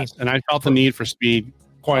movie. I mean, and I felt the need for speed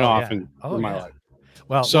quite often in my life.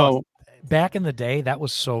 Well, so back in the day, that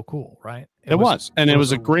was so cool, right? It was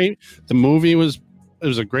the movie was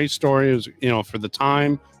a great story. It was, for the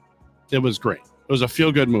time, it was great. It was a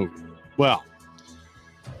feel-good movie. Well,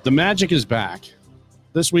 the magic is back.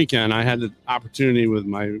 This weekend, I had the opportunity with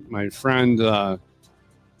my friend, not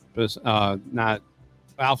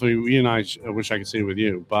Alpha. You and I wish I could see it with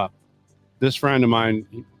you, but this friend of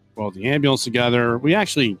mine, the ambulance together. We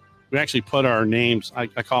actually put our names. I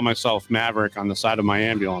call myself Maverick on the side of my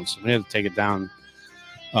ambulance. We had to take it down.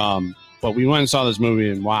 But we went and saw this movie,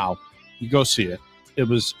 and wow, you go see it. It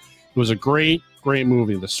was a great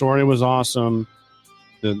movie. The story was awesome.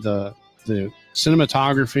 The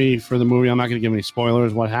cinematography for the movie, I'm not going to give any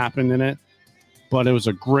spoilers what happened in it, but it was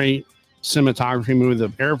a great cinematography movie.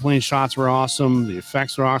 The airplane shots were awesome. The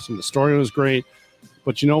effects were awesome. The story was great.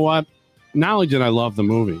 But you know what? Not only did I love the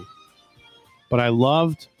movie, but I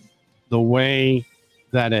loved the way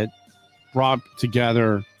that it brought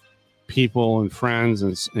together people and friends,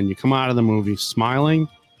 and you come out of the movie smiling,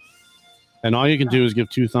 and all you can do is give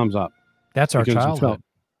 2 thumbs up. That's our childhood.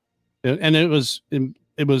 And it was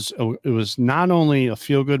not only a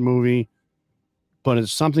feel-good movie, but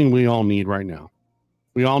it's something we all need right now.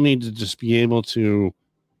 We all need to just be able to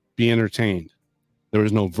be entertained. There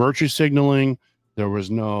was no virtue signaling. There was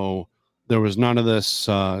none of this,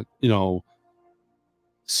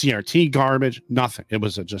 CRT garbage, nothing. It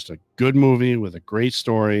was just a good movie with a great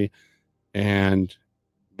story and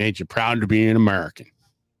made you proud to be an American.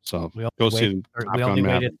 So we only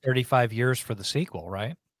waited 35 years for the sequel,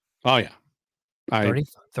 right? Oh, yeah.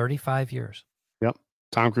 35 years. Yep.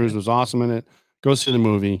 Tom Cruise was awesome in it. Go see the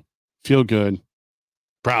movie. Feel good.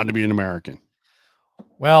 Proud to be an American.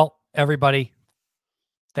 Well, everybody,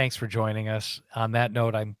 thanks for joining us. On that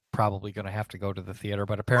note, I'm probably going to have to go to the theater,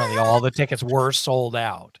 but apparently all the tickets were sold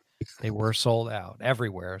out. They were sold out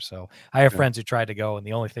everywhere. So I have friends who tried to go, and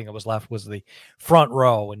the only thing that was left was the front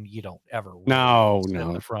row, and you don't ever in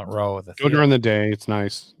the front row of the theater. Go during the day. It's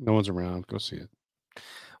nice. No one's around. Go see it.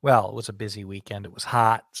 Well, it was a busy weekend. It was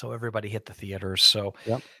hot, so everybody hit the theaters. So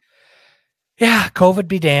yeah, COVID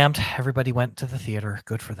be damned. Everybody went to the theater.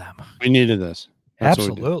 Good for them. We needed this.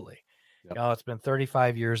 Absolutely. Yep. It's been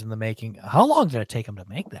 35 years in the making. How long did it take them to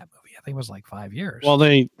make that movie? I think it was like 5 years. Well,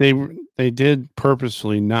 they did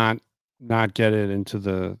purposefully not get it into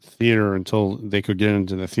the theater until they could get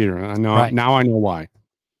into the theater. I know now. I know why.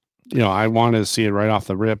 I wanted to see it right off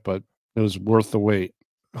the rip, but it was worth the wait.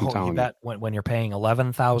 You bet. When you're paying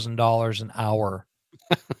 $11,000 an hour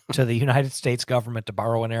to the United States government to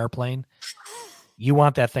borrow an airplane, you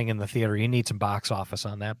want that thing in the theater. You need some box office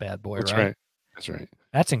on that bad boy, right? That's right.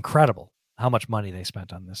 That's incredible how much money they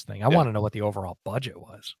spent on this thing. I want to know what the overall budget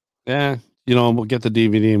was. Yeah. We'll get the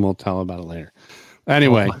DVD and we'll tell about it later.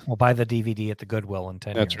 Anyway. We'll buy the DVD at the Goodwill in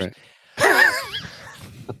 10 years. That's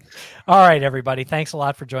right. All right, everybody. Thanks a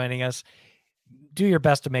lot for joining us. Do your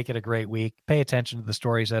best to make it a great week. Pay attention to the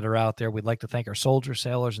stories that are out there. We'd like to thank our soldiers,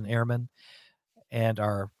 sailors, and airmen, and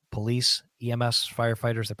our police, EMS,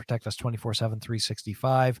 firefighters that protect us 24/7,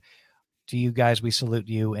 365. to you guys, we salute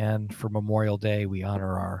you, and for Memorial Day, we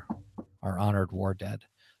honor our honored war dead.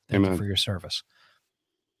 Thank you for your service.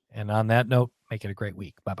 And on that note, make it a great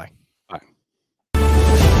week. Bye-bye. Bye.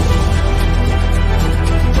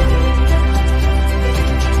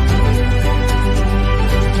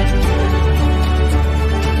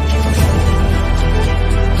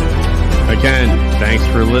 Again, thanks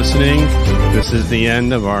for listening. This is the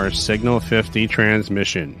end of our Signal 50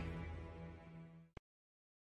 transmission.